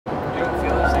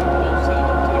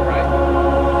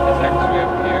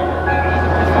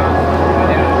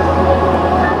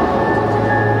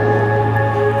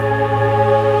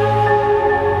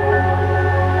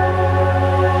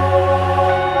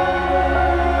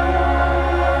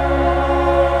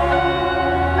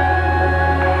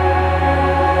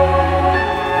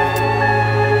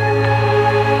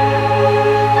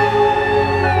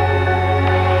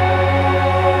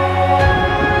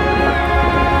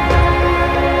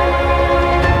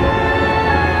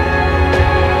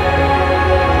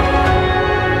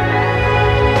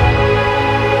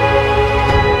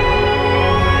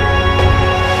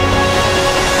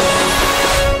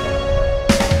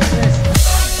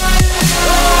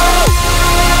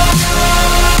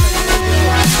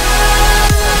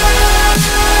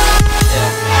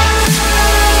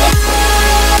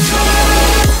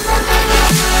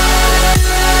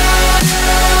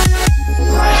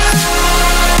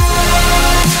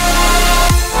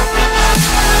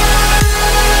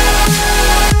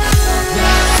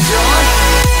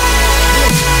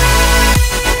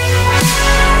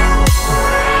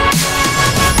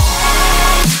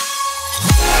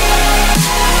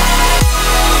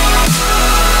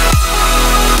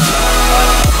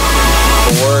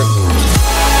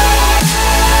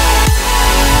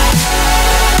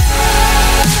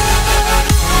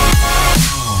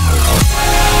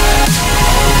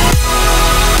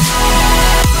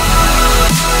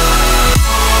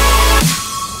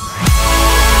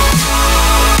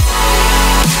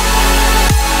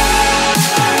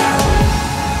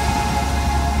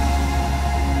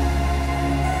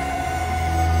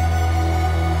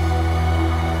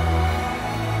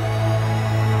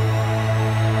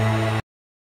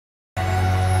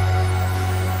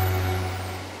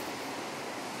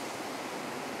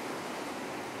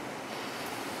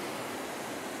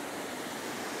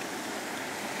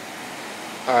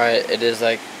Alright, it is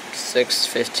like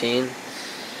 6:15.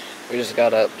 We just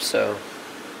got up, so.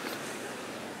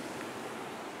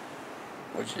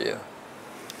 What'd you do?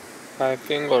 My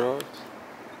finger hurt.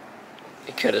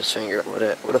 He cut his finger. What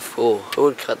a fool. Who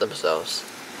would cut themselves?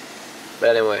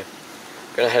 But anyway,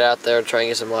 gonna head out there, try and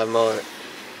get some live mullet.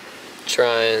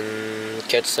 Try and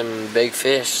catch some big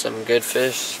fish, some good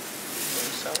fish.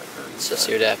 Let's just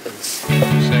see what happens.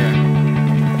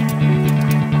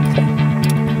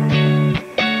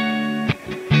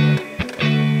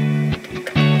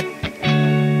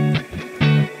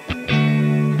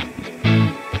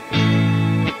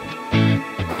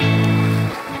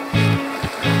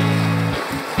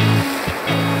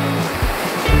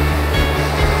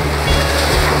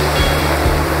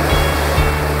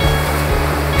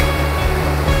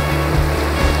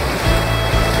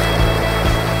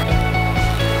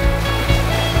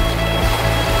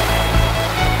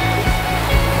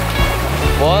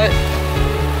 What?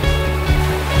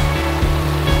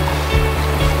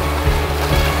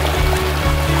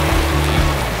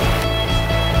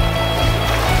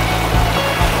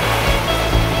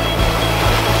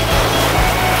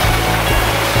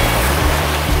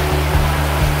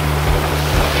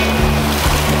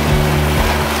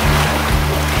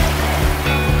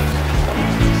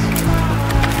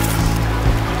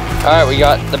 Alright, we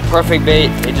got the perfect bait.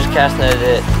 He just cast netted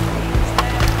it.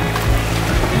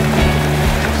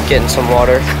 Getting some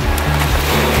water.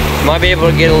 Might be able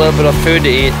to get a little bit of food to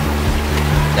eat.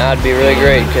 That'd be really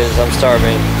great because I'm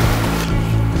starving.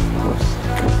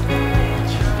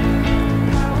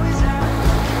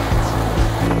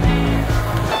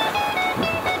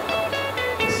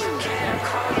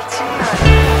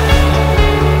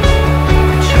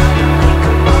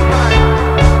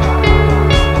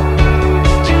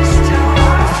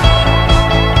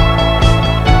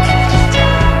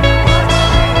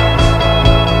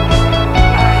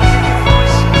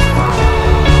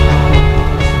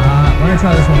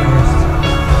 Try this one first.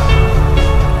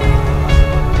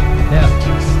 Yeah.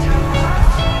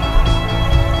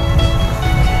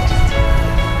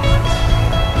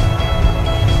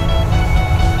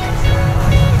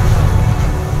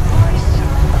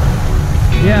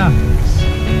 Yeah.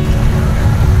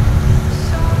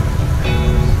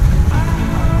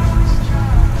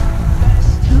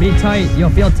 Be tight.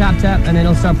 You'll feel tap tap, and then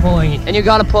it'll start pulling. And you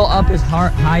gotta pull up as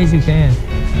high as you can,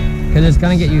 because it's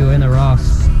gonna get you in the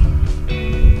rocks.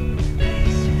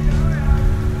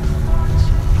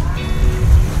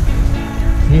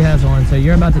 He has one, so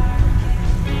you're about to...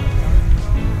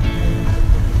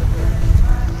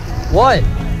 What?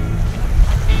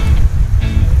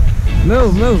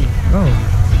 Move, move. Oh.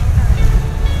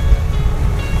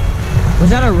 Was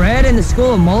that a red in the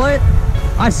school of mullet?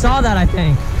 I saw that, I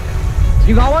think.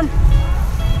 You got one?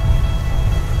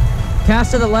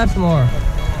 Cast to the left more.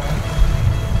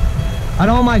 I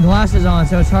don't have my glasses on,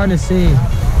 so it's hard to see.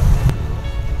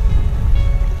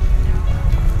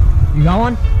 You got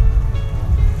one?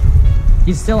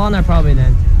 He's still on there probably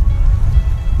then.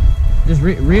 Just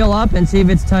reel up and see if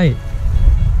it's tight.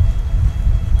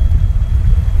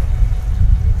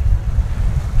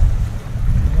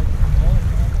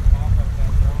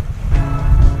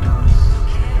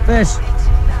 Fish.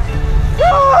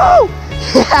 Woo!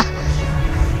 Yeah.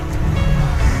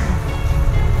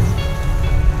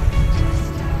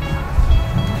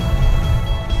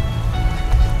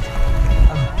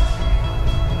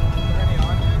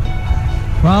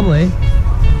 Probably.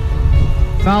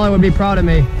 Fowler would be proud of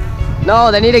me.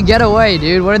 No, they need to get away,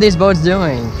 dude. What are these boats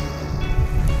doing?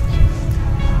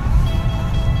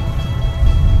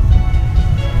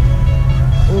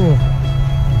 Ooh.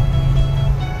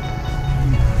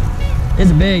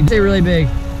 It's big. It's really big.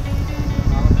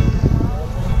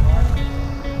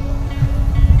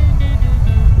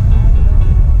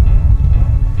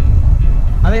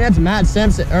 I think that's Matt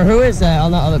Simpson. Or who is that on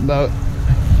the other boat?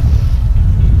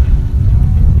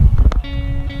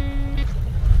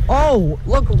 Oh,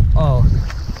 look. Oh.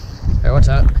 Hey, what's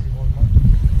that?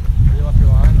 You left your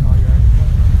line? Oh, you're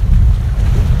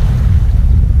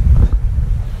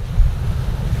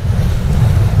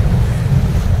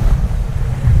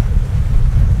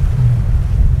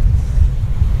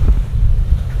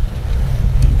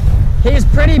right. He's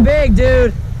pretty big,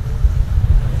 dude.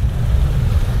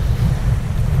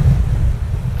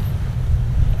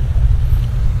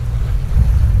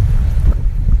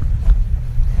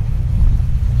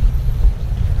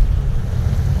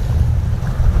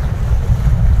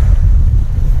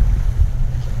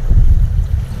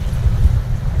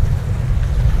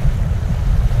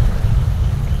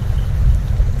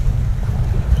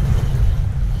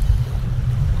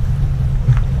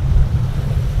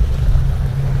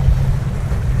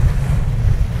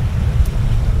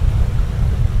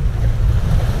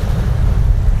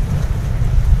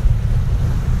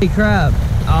 Holy crap.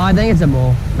 Oh, I think it's a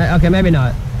mole. Okay, maybe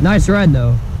not. Nice red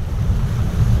though.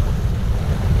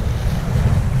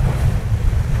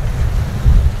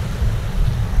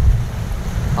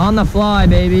 On the fly,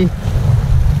 baby.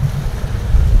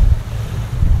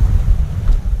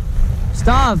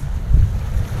 Stop.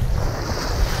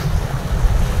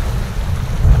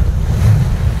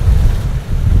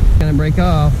 Gonna break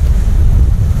off.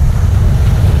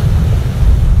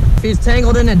 He's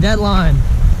tangled in a dead line.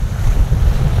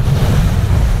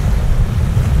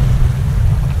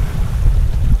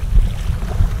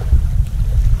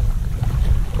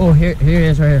 Oh, here he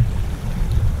is right here.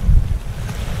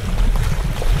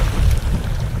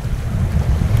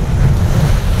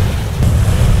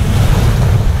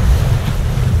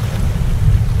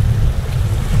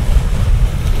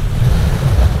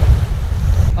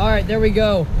 All right, there we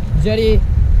go. Jetty,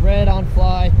 red on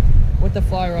fly with the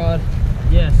fly rod.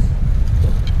 Yes,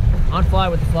 on fly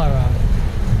with the fly rod.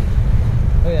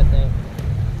 Look at that thing.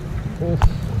 Oof.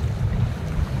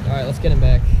 All right, let's get him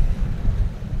back.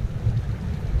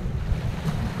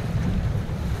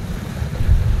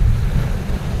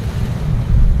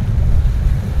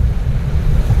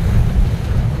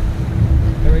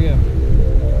 There we go.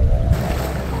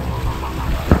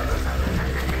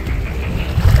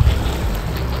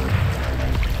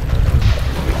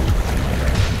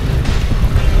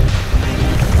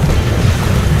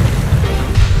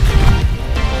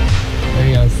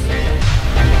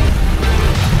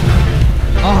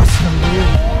 Awesome,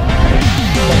 dude.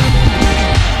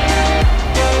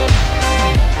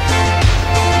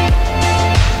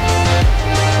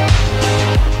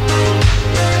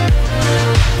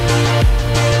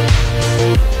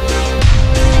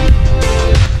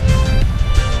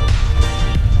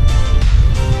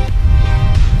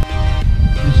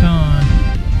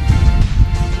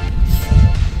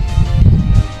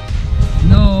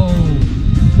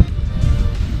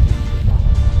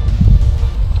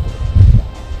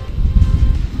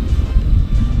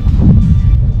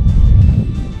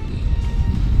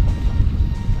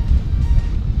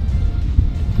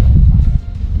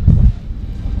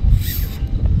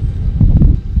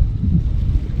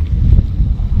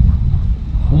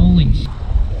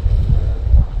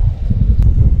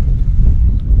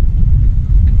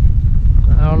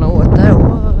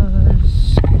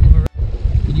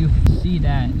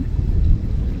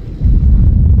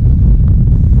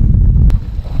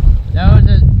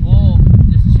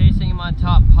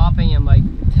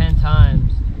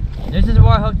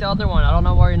 I hooked the other one. I don't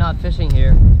know why you're not fishing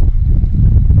here.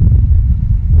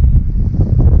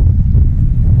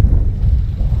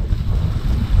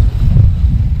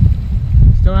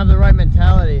 Just don't have the right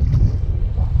mentality.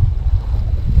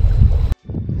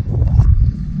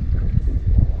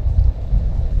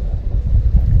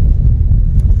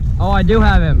 Oh, I do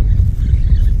have him.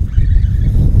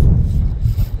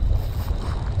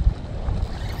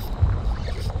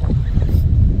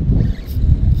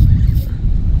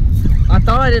 I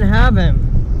thought I didn't have him.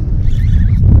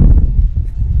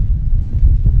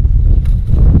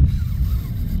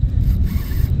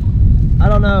 I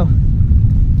don't know.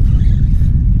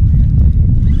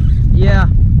 Yeah.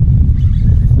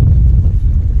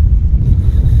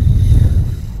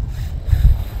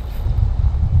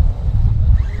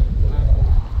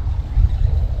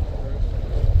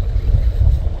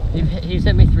 He's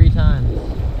hit me 3 times.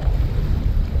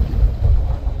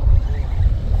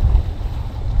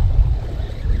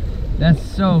 That's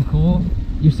so cool.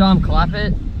 You saw him clap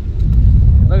it?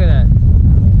 Look at that.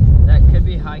 That could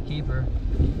be high keeper.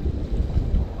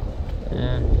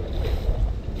 Yeah.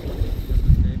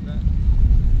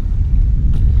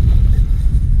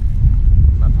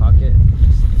 My pocket.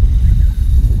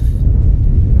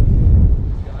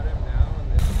 Got him now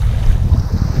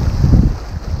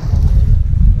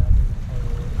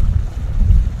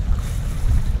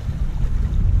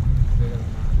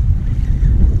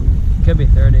and Could be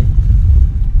 30.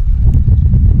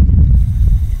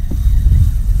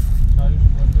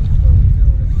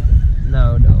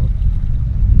 No, don't.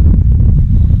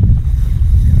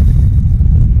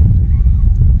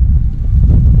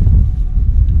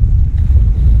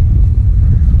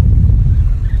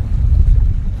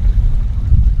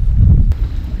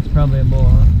 It's probably a bull,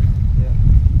 huh? Yeah.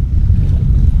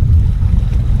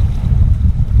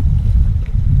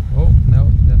 Oh, no,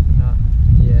 definitely not.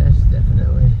 Yes,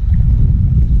 definitely.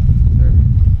 30.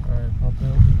 Alright, pop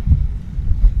out.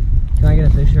 Can I get a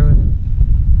fish here with him?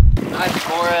 Nice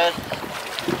forehead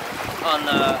on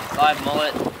the live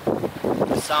mullet.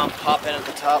 Saw him pop in at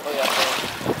the top. Look at that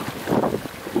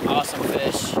thing. Awesome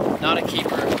fish. Not a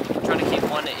keeper. I'm trying to keep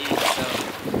one to eat, so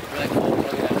really cool.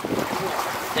 Look at that.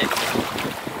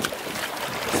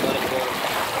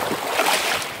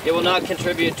 will not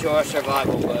contribute to our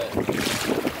survival, but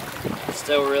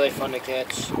still really fun to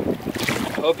catch.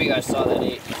 Hope you guys saw that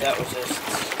eat. That was just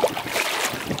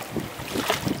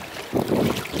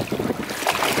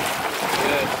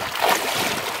good.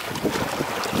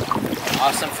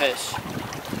 Awesome fish.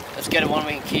 Let's get one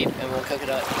we can keep and we'll cook it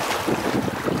up.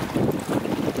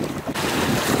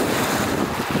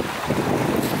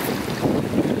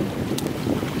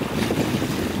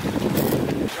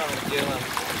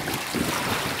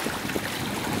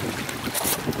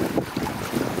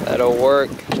 That'll work.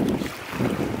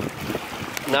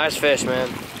 Nice fish, man.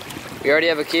 We already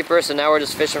have a keeper, so now we're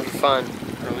just fishing for fun.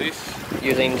 Release.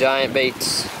 Using giant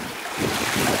baits.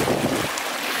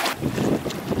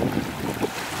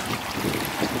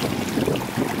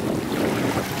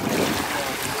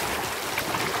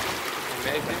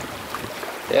 Amazing.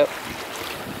 Yep.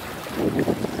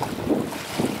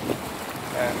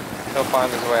 Yeah, he'll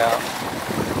find his way out.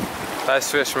 Nice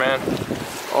fish, man.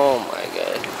 Oh my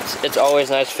god. It's always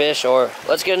nice fish, or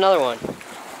let's get another one.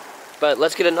 But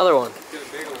let's get another one. Let's get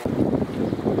a bigger one.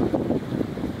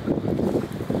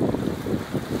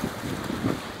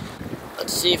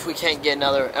 Let's see if we can't get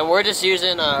another. And we're just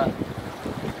using a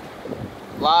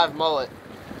live mullet.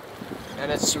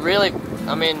 And it's really,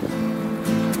 I mean,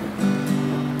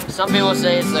 some people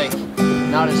say it's like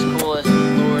not as cool as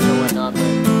lures or whatnot, but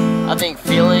I think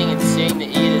feeling and seeing the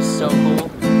eat is so cool.